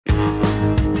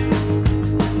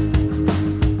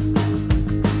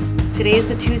Today is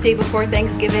the Tuesday before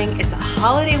Thanksgiving. It's a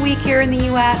holiday week here in the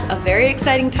US, a very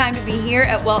exciting time to be here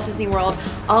at Walt Disney World.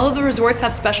 All of the resorts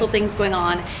have special things going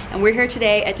on, and we're here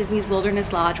today at Disney's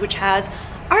Wilderness Lodge, which has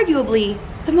arguably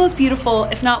the most beautiful,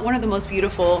 if not one of the most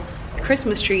beautiful,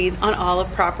 Christmas trees on all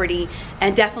of property,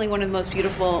 and definitely one of the most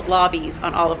beautiful lobbies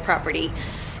on all of property.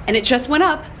 And it just went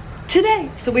up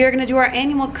today. So we are gonna do our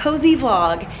annual cozy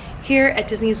vlog here at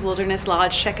Disney's Wilderness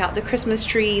Lodge. Check out the Christmas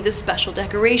tree, the special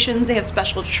decorations. They have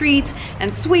special treats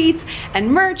and sweets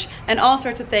and merch and all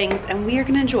sorts of things, and we are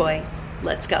gonna enjoy.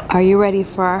 Let's go. Are you ready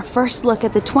for our first look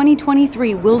at the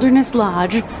 2023 Wilderness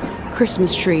Lodge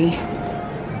Christmas tree?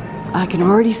 I can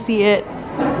already see it.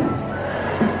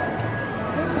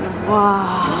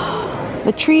 Wow.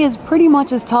 The tree is pretty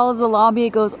much as tall as the lobby. It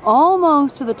goes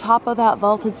almost to the top of that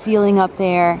vaulted ceiling up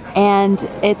there, and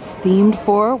it's themed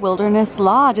for Wilderness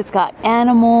Lodge. It's got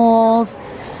animals,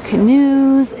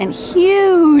 canoes, and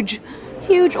huge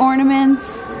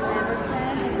ornaments,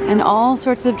 and all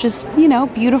sorts of just, you know,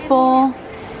 beautiful,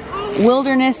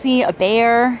 wildernessy, a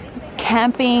bear,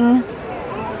 camping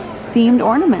themed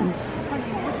ornaments.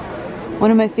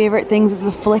 One of my favorite things is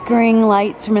the flickering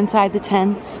lights from inside the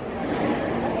tents.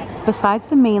 Besides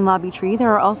the main lobby tree,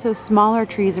 there are also smaller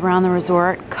trees around the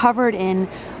resort covered in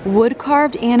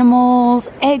wood-carved animals,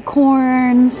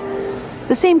 acorns,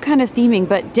 the same kind of theming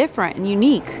but different and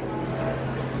unique.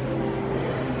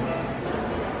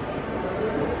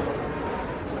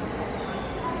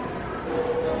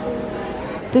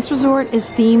 This resort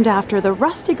is themed after the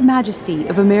rustic majesty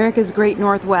of America's Great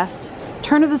Northwest,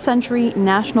 turn of the century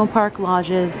National Park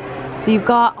lodges. So you've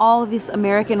got all of this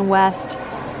American West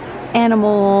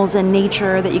animals and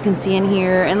nature that you can see in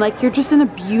here, and like you're just in a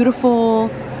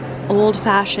beautiful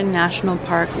old-fashioned national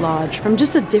park lodge from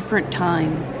just a different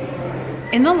time.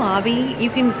 In the lobby you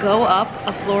can go up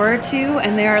a floor or two,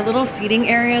 and there are little seating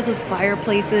areas with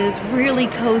fireplaces, really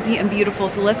cozy and beautiful.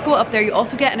 So let's go up there. You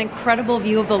also get an incredible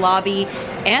view of the lobby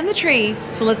and the tree,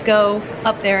 so let's go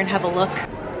up there and have a look.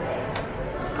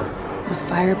 The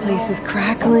fireplace is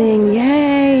crackling,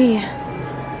 yay!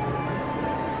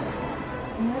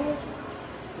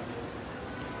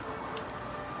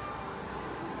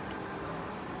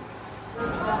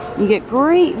 You get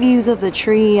great views of the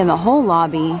tree and the whole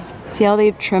lobby. See how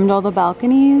they've trimmed all the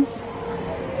balconies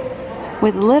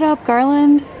with lit up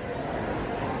garland?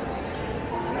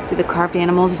 See the carved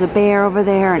animals. There's a bear over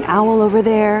there, an owl over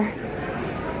there.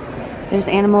 There's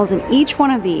animals in each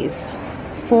one of these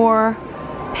 4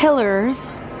 pillars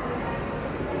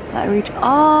that reach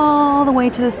all the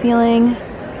way to the ceiling.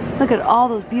 Look at all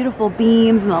those beautiful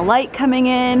beams and the light coming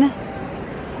in.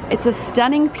 It's a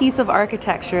stunning piece of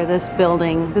architecture, this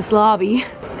building, this lobby.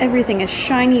 Everything is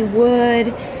shiny wood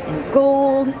and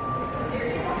gold. All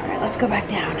right, let's go back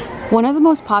down. One of the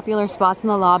most popular spots in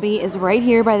the lobby is right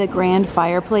here by the grand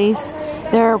fireplace.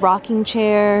 There are rocking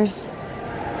chairs.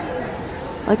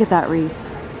 Look at that wreath.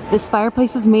 This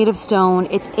fireplace is made of stone.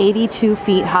 It's 82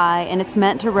 feet high, and it's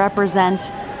meant to represent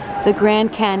the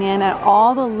Grand Canyon and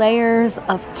all the layers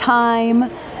of time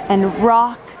and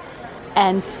rock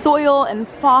and soil and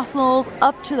fossils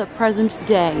up to the present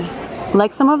day.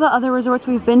 Like some of the other resorts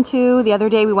we've been to, the other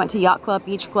day we went to Yacht Club,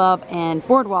 Beach Club, and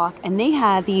Boardwalk, and they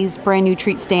had these brand new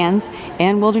treat stands,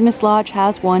 and Wilderness Lodge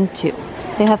has one too.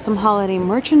 They have some holiday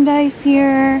merchandise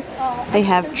here. They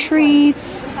have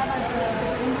treats.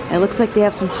 It looks like they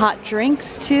have some hot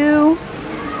drinks too.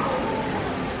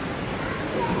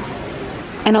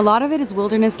 And a lot of it is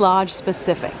Wilderness Lodge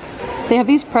specific. They have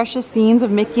these precious scenes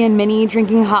of Mickey and Minnie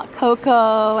drinking hot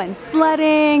cocoa and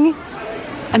sledding,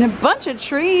 and a bunch of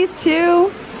trees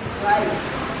too.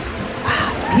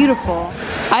 Wow, it's beautiful.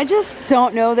 I just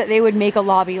don't know that they would make a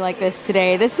lobby like this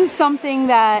today. This is something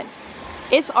that,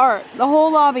 it's art. The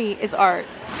whole lobby is art.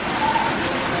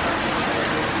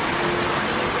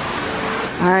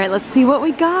 All right, let's see what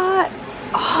we got.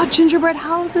 Oh, gingerbread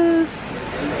houses.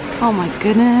 Oh my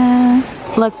goodness.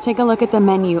 Let's take a look at the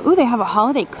menu. Ooh, they have a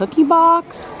holiday cookie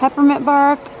box, peppermint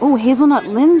bark. Ooh, hazelnut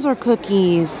Linzer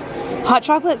cookies. Hot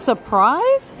chocolate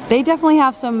surprise? They definitely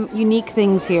have some unique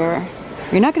things here.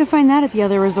 You're not gonna find that at the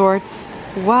other resorts.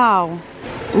 Wow.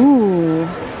 Ooh.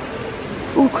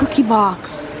 Ooh, cookie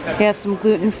box. They have some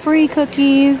gluten-free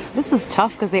cookies. This is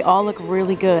tough because they all look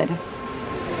really good.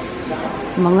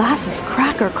 Molasses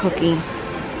cracker cookie.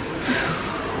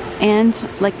 And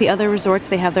like the other resorts,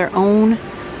 they have their own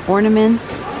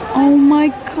ornaments. Oh my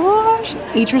gosh.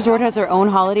 Each resort has their own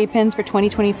holiday pins for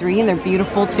 2023, and they're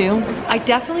beautiful too. I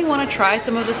definitely want to try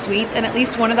some of the sweets and at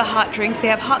least one of the hot drinks. They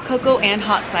have hot cocoa and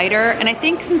hot cider, and I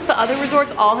think since the other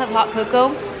resorts all have hot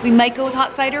cocoa, we might go with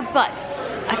hot cider, but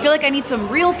I feel like I need some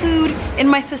real food in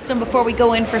my system before we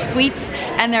go in for sweets,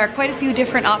 and there are quite a few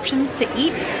different options to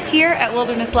eat here at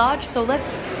Wilderness Lodge, so let's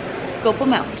scope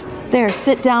them out. There's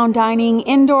sit-down dining,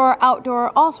 indoor,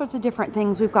 outdoor, all sorts of different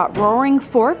things. We've got Roaring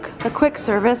Fork, the quick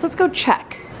service. Let's go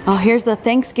check. Oh, here's the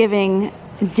Thanksgiving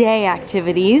Day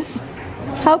activities.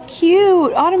 How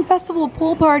cute! Autumn Festival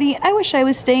pool party. I wish I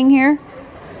was staying here.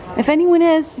 If anyone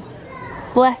is,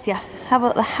 bless ya.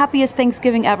 Have the happiest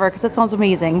Thanksgiving ever, because that sounds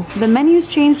amazing. The menu's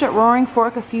changed at Roaring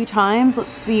Fork a few times.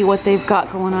 Let's see what they've got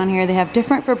going on here. They have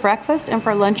different for breakfast and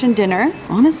for lunch and dinner.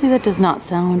 Honestly, that does not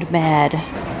sound bad.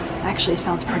 Actually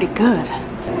sounds pretty good.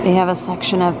 They have a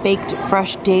section of baked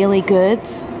fresh daily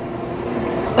goods.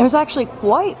 There's actually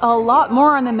quite a lot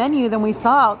more on the menu than we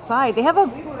saw outside. They have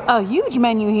a huge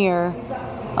menu here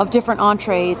of different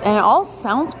entrees, and it all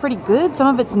sounds pretty good. Some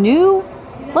of it's new.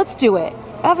 Let's do it.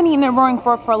 I haven't eaten at Roaring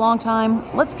Fork for a long time.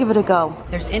 Let's give it a go.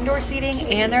 There's indoor seating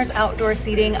and there's outdoor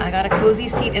seating. I got a cozy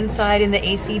seat inside in the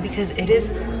AC because it is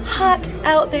hot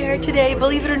out there today.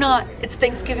 Believe it or not, it's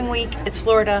Thanksgiving week. It's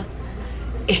Florida.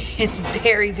 It's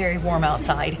very, very warm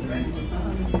outside.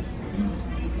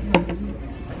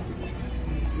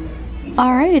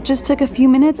 All right, it just took a few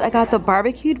minutes. I got the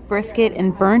barbecued brisket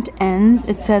and burnt ends.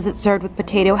 It says it's served with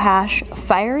potato hash,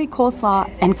 fiery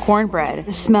coleslaw, and cornbread.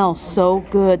 It smells so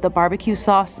good. The barbecue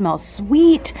sauce smells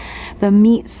sweet. The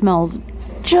meat smells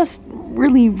just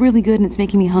really, really good, and it's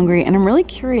making me hungry. And I'm really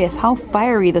curious how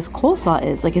fiery this coleslaw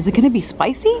is. Like, is it gonna be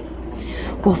spicy?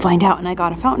 We'll find out. And I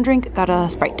got a fountain drink, got a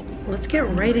Sprite. Let's get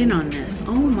right in on this.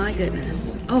 Oh my goodness.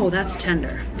 Oh, that's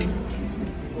tender.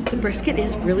 The brisket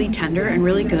is really tender and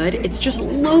really good. It's just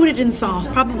loaded in sauce,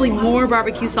 probably more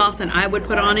barbecue sauce than I would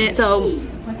put on it. So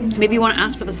maybe you want to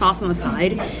ask for the sauce on the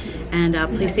side and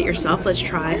place it yourself. Let's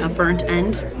try a burnt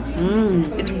end.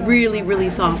 It's really, really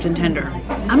soft and tender.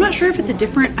 I'm not sure if it's a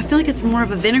different, I feel like it's more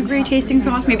of a vinegary tasting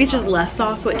sauce. Maybe it's just less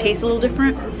sauce, so it tastes a little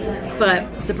different, but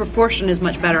the proportion is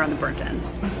much better on the burnt ends.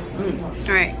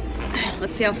 All right,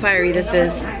 let's see how fiery this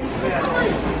is.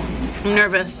 I'm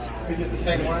nervous.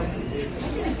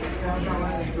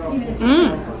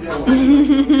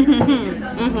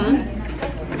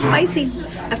 Spicy.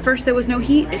 At first there was no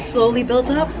heat, it slowly built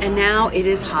up, and now it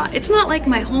is hot. It's not like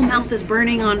my whole mouth is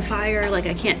burning on fire, like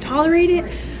I can't tolerate it,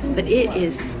 but it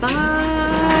is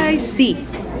spicy.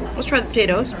 Let's try the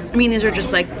potatoes. I mean, these are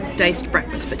just like diced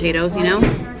breakfast potatoes, you know?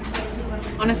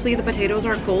 Honestly, the potatoes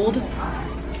are cold,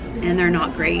 and they're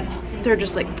not great. They're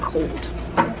just like cold.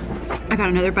 I got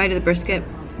another bite of the brisket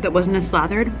that wasn't as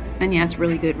slathered, and yeah, it's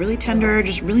really good, really tender,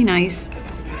 just really nice.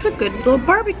 It's a good little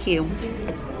barbecue.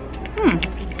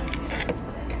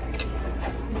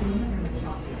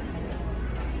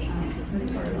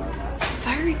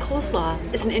 Fiery coleslaw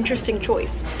is an interesting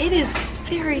choice. It is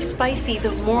very spicy.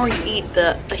 The more you eat,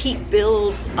 the heat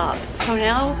builds up. So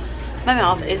now my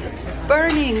mouth is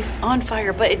burning on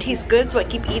fire, but it tastes good, so I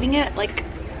keep eating it. Like,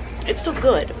 it's still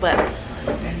good, but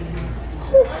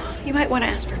whew, you might want to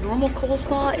ask for normal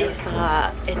coleslaw if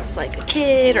it's like a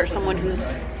kid or someone who's,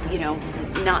 you know,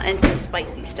 not into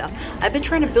spicy stuff. I've been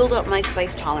trying to build up my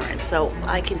spice tolerance, so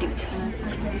I can do this.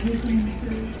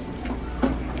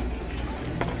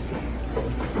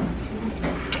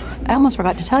 I almost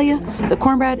forgot to tell you, the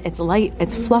cornbread, it's light,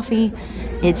 it's fluffy,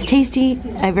 it's tasty.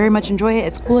 I very much enjoy it.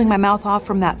 It's cooling my mouth off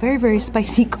from that very, very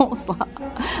spicy coleslaw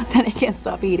that I can't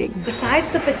stop eating.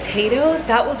 Besides the potatoes,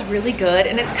 that was really good.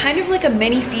 And it's kind of like a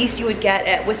mini feast you would get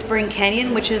at Whispering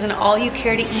Canyon, which is an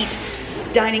all-you-care-to-eat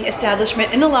dining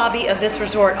establishment in the lobby of this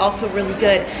resort. Also really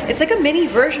good. It's like a mini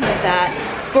version of that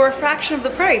for a fraction of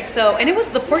the price. So, and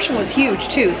the portion was huge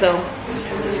too, so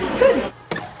good.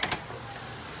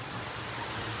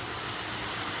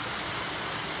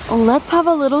 Let's have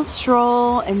a little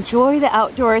stroll, enjoy the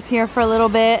outdoors here for a little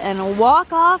bit, and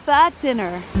walk off that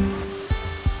dinner.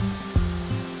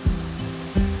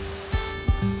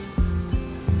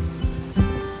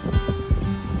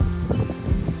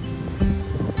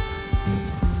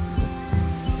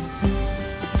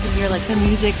 You hear like the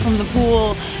music from the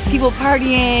pool, people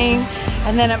partying,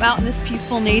 and then I'm out in this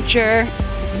peaceful nature.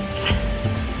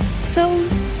 It's so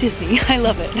Disney, I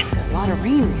love it. Got a lot of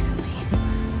rain recently.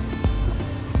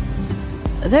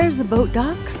 There's the boat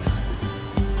docks.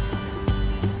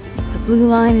 The blue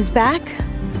line is back.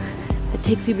 It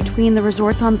takes you between the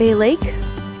resorts on Bay Lake.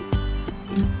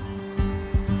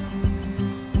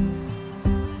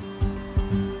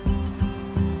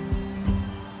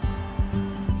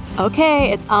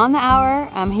 Okay, it's on the hour.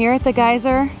 I'm here at the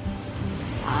geyser.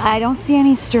 I don't see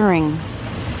any stirring.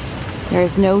 There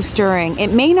is no stirring.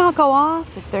 It may not go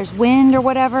off if there's wind or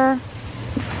whatever.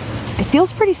 It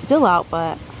feels pretty still out,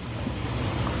 but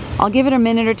I'll give it a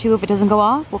minute or two. If it doesn't go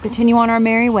off, we'll continue on our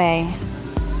merry way.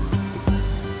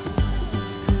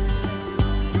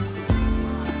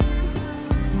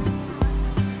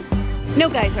 No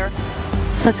geyser.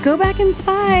 Let's go back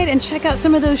inside and check out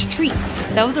some of those treats.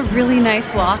 That was a really nice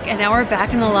walk, and now we're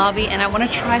back in the lobby, and I want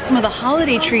to try some of the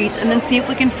holiday treats and then see if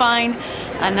we can find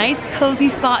a nice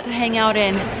cozy spot to hang out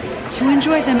in to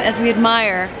enjoy them as we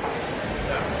admire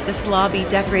this lobby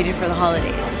decorated for the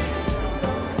holidays.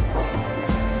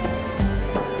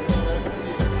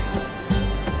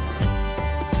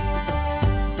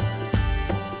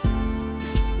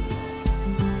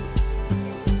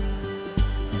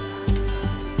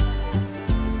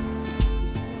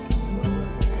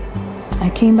 I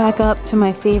came back up to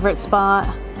my favorite spot.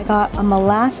 I got a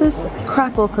molasses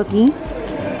crackle cookie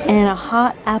and a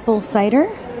hot apple cider.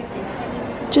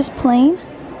 Just plain.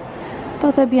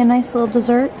 Thought that'd be a nice little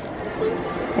dessert.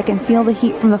 I can feel the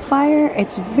heat from the fire.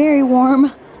 It's very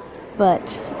warm,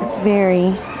 but it's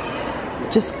very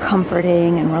just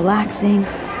comforting and relaxing.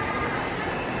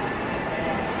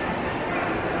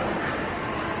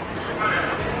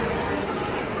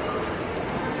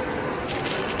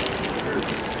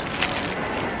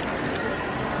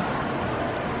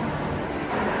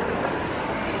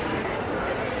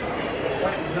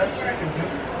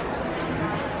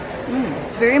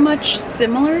 It's very much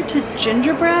similar to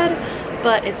gingerbread,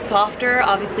 but it's softer.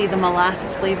 Obviously the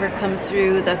molasses flavor comes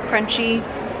through. The crunchy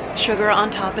sugar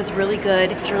on top is really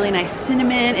good. It's really nice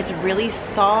cinnamon. It's really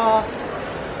soft.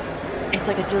 It's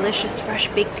like a delicious fresh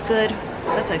baked good.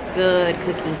 That's a good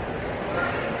cookie.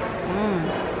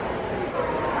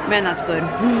 Man, that's good.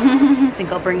 I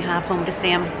think I'll bring half home to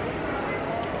Sam.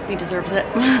 He deserves it.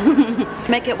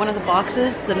 Might get one of the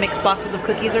boxes, the mixed boxes of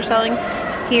cookies they're selling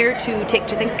here to take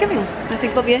to Thanksgiving. I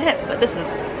think they'll be a hit, but this is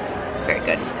very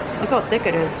good. Look how thick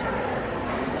it is.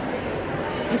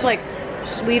 It's like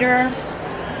sweeter,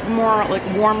 more like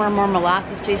warmer, more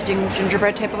molasses tasting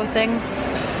gingerbread type of a thing.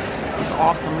 It's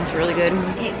awesome, it's really good.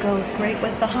 It goes great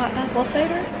with the hot apple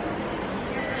cider.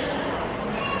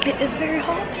 It is very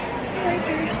hot, very,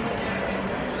 very hot.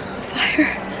 The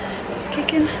fire is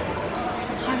kicking.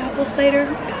 Hot apple cider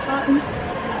is hot,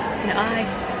 and I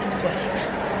am sweating.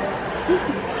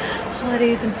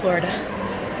 Holidays in Florida.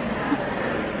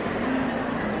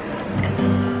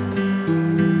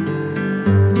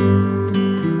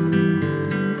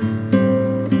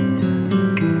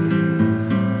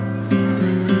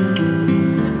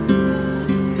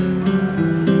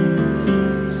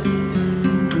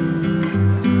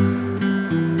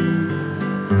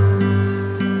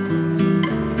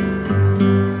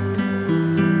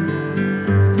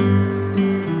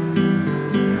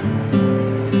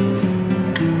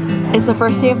 It's the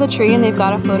first day of the tree, and they've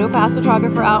got a photo pass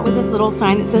photographer out with this little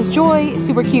sign that says joy. It's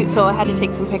super cute, so I had to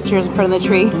take some pictures in front of the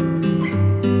tree.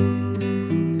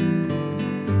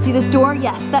 See this door?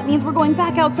 Yes, that means we're going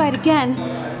back outside again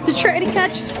to try to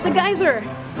catch the geyser.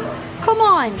 Come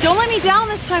on, don't let me down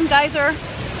this time, geyser.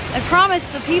 I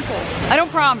promised the people. I don't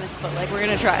promise, but like we're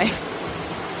gonna try.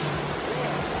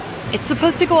 It's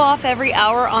supposed to go off every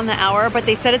hour on the hour, but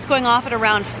they said it's going off at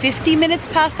around 50 minutes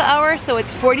past the hour, so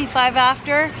it's 45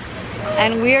 after.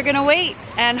 And we are gonna wait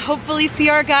and hopefully see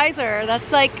our geyser.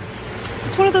 That's like,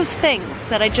 it's one of those things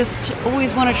that I just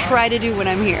always wanna try to do when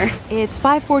I'm here. It's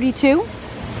 5:42.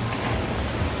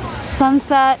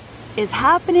 Sunset is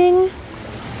happening.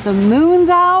 The moon's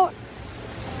out.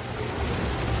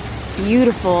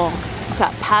 Beautiful. It's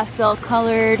that pastel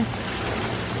colored,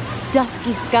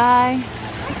 dusky sky.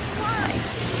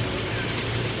 Nice.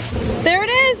 There it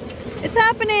is. It's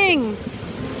happening.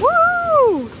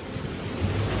 Woo!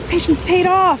 Patience paid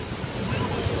off.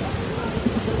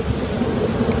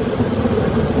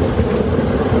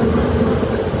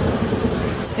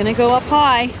 It's gonna go up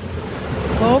high.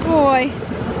 Oh boy.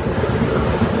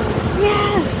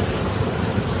 Yes!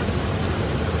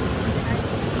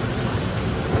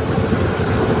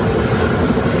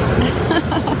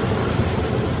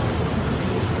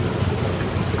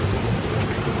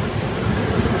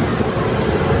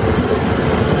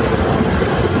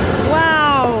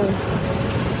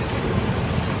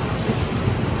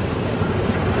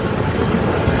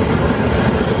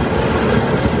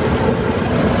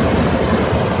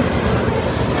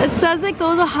 It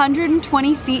goes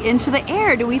 120 feet into the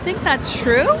air. Do we think that's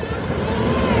true?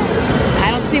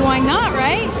 I don't see why not,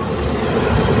 right?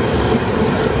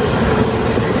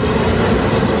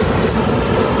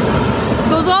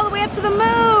 Goes all the way up to the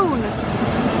moon.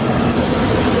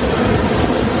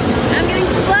 I'm getting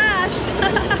splashed.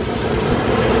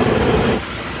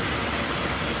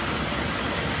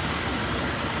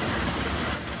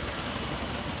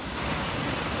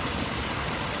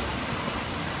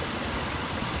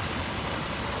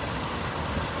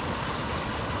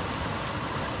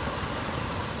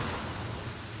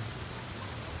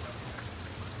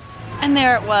 and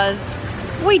there it was.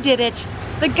 We did it.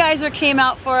 The geyser came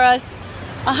out for us.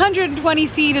 120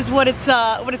 feet is what it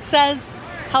says,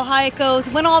 how high it goes.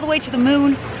 Went all the way to the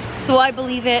moon, so I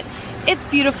believe it. It's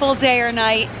beautiful day or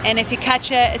night, and if you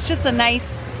catch it, it's just a nice,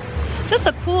 just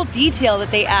a cool detail that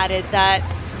they added that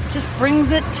just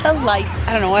brings it to life.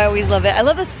 I don't know, I always love it. I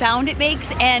love the sound it makes,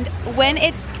 and when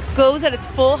it goes at its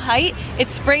full height, it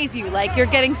sprays you like you're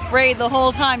getting sprayed the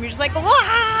whole time. You're just like,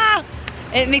 wah!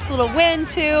 It makes a little wind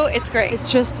too. It's great.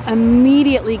 It's just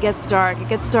immediately gets dark. It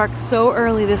gets dark so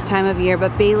early this time of year,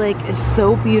 but Bay Lake is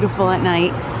so beautiful at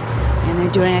night. And they're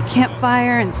doing a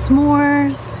campfire and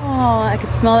s'mores. Oh, I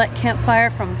could smell that campfire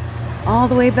from all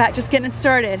the way back, just getting it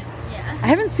started. Yeah. I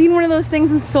haven't seen one of those things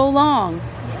in so long.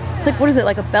 Yeah. It's like, what is it,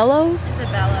 like a bellows? It's a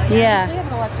bellows, yeah. Yeah. We have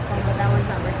an electric one, but that one's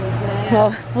not working today.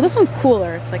 Yeah. Well, this one's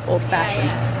cooler. It's like old-fashioned.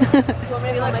 Yeah. Well,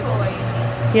 maybe like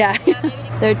yeah.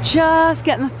 They're just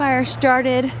getting the fire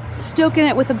started, stoking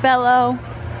it with a bellow.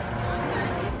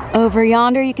 Over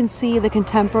yonder, you can see the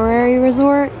Contemporary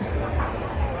Resort.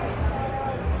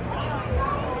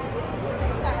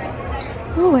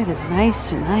 Oh, it is nice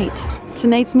tonight.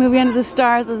 Tonight's movie Under the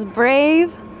Stars is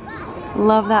Brave.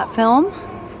 Love that film.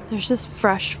 There's this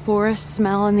fresh forest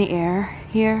smell in the air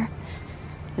here.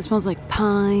 It smells like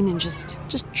pine and just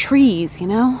trees, you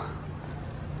know?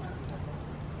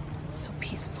 It's so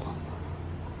peaceful.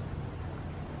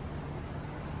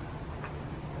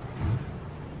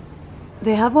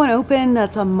 They have one open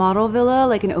that's a model villa,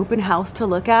 like an open house to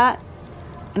look at.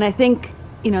 And I think,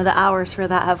 you know, the hours for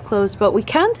that have closed, but we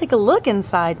can take a look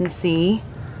inside and see.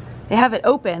 They have it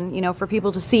open, you know, for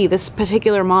people to see this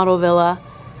particular model villa.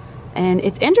 And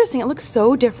it's interesting. It looks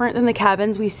so different than the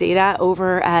cabins we stayed at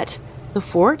over at the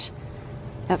fort,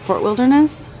 at Fort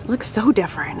Wilderness. It looks so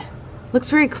different. It looks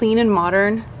very clean and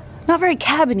modern. Not very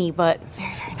cabin-y, but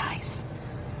very, very nice.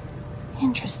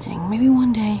 Interesting. Maybe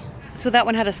one day. So that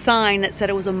one had a sign that said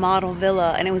it was a model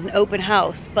villa and it was an open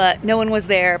house, but no one was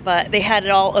there, but they had it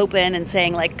all open and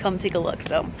saying like, come take a look.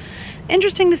 So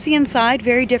interesting to see inside,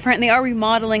 very different. And they are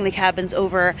remodeling the cabins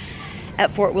over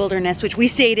at Fort Wilderness, which we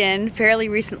stayed in fairly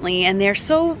recently, and they're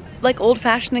so like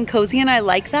old-fashioned and cozy, and I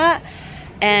like that.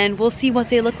 And we'll see what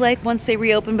they look like once they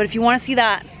reopen, but if you want to see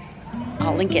that,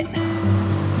 I'll link it.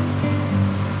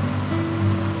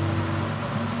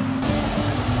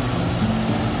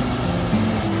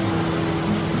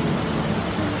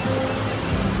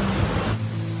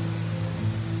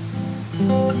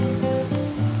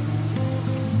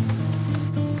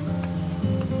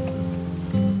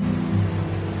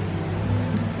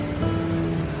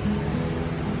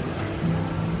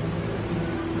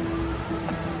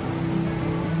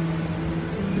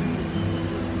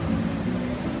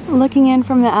 Looking in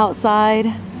from the outside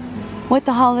with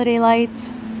the holiday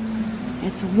lights,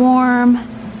 it's warm,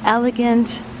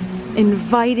 elegant,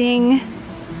 inviting.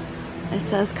 It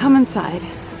says, come inside.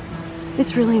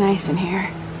 It's really nice in here.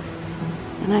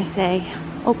 And I say,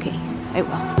 okay, I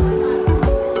will.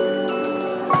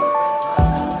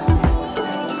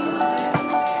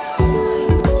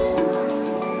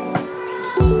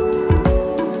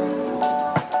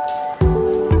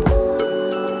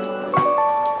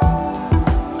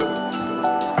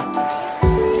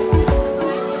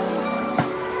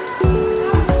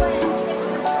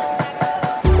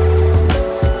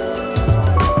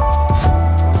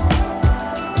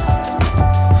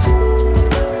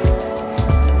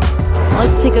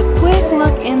 Take a quick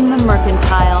look in the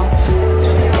mercantile,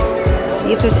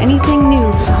 see if there's anything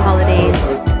new for the holidays.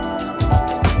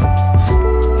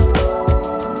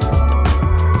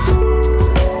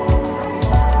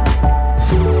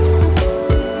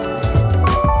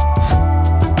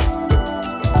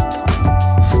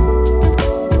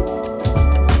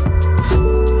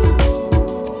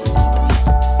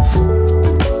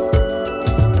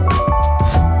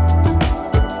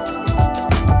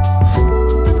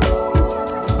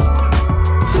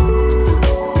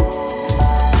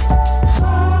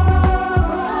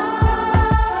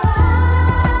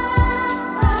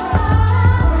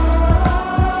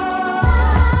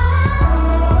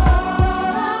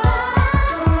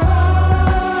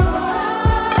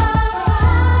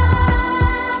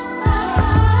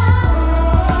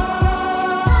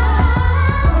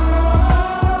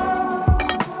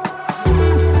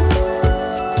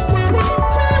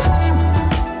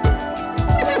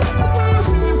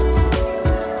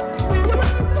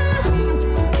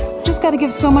 Gotta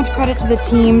give so much credit to the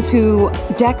teams who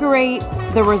decorate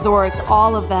the resorts,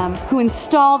 all of them, who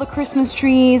install the Christmas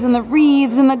trees and the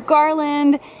wreaths and the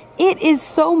garland. It is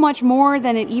so much more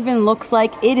than it even looks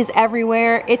like. It is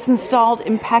everywhere. It's installed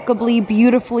impeccably,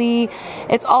 beautifully.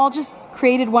 It's all just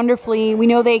created wonderfully. We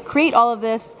know they create all of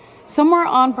this somewhere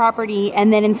on property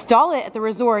and then install it at the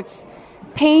resorts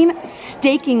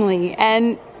painstakingly,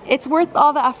 and it's worth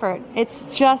all the effort. It's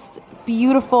just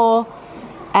beautiful,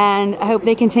 and I hope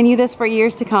they continue this for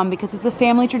years to come because it's a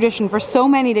family tradition for so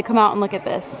many to come out and look at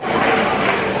this.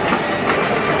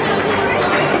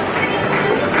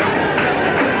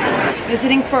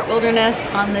 Visiting Fort Wilderness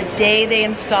on the day they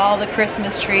install the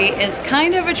Christmas tree is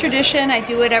kind of a tradition. I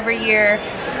do it every year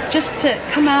just to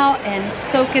come out and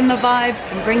soak in the vibes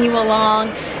and bring you along.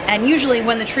 And usually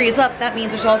when the tree is up, that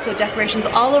means there's also decorations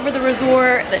all over the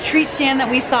resort, the treat stand that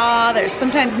we saw, there's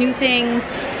sometimes new things,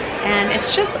 and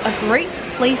it's just a great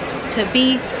place to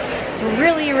be.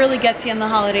 Really gets you in the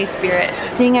holiday spirit.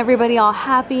 Seeing everybody all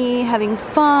happy, having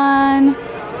fun,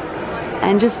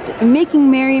 and just making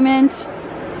merriment.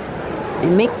 It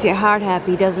makes your heart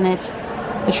happy, doesn't it?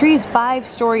 The tree is 5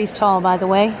 stories tall, by the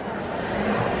way.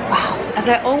 Wow. As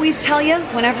I always tell you,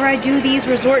 whenever I do these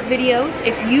resort videos,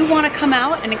 if you want to come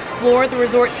out and explore the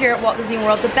resorts here at Walt Disney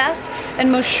World, the best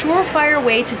and most surefire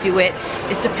way to do it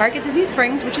is to park at Disney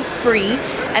Springs, which is free,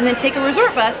 and then take a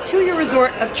resort bus to your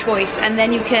resort of choice, and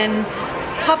then you can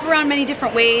hop around many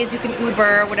different ways. You can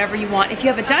Uber, whatever you want. If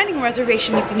you have a dining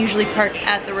reservation, you can usually park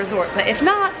at the resort, but if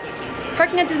not,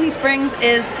 parking at Disney Springs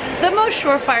is the most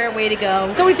surefire way to go.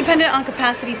 It's always dependent on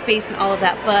capacity, space, and all of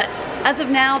that, but as of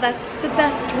now, that's the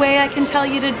best way I can tell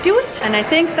you to do it. And I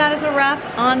think that is a wrap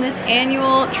on this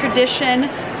annual tradition.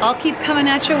 I'll keep coming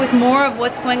at you with more of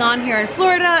what's going on here in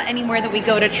Florida, anywhere that we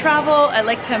go to travel. I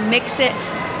like to mix it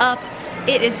up.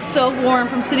 It is so warm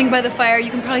from sitting by the fire.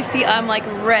 You can probably see I'm like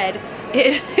red.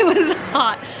 It was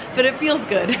hot, but it feels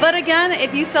good. But again,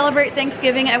 if you celebrate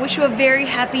Thanksgiving, I wish you a very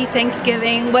happy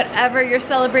Thanksgiving, whatever you're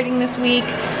celebrating this week.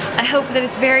 I hope that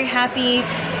it's very happy.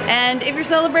 And if you're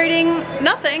celebrating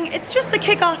nothing, it's just the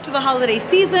kickoff to the holiday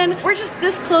season. We're just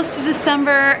this close to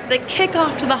December, the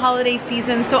kickoff to the holiday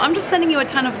season. So I'm just sending you a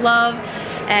ton of love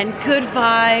and good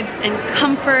vibes and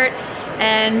comfort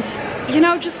and, you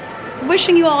know, just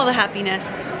wishing you all the happiness.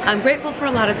 I'm grateful for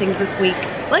a lot of things this week,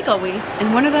 like always,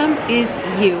 and one of them is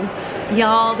you.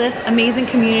 Y'all, this amazing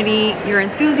community, you're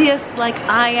enthusiasts like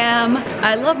I am.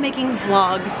 I love making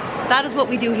vlogs. That is what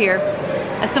we do here.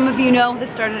 As some of you know,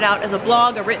 this started out as a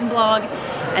blog, a written blog,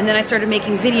 and then I started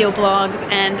making video blogs,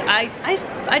 and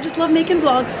I just love making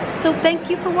vlogs. So thank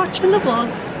you for watching the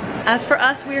vlogs. As for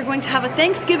us, we are going to have a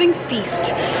Thanksgiving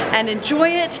feast and enjoy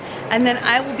it, and then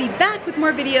I will be back with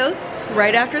more videos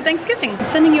right after Thanksgiving. I'm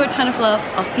sending you a ton of love.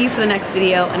 I'll see you for the next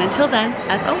video, and until then,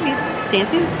 as always, stay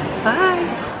enthused.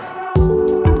 Bye.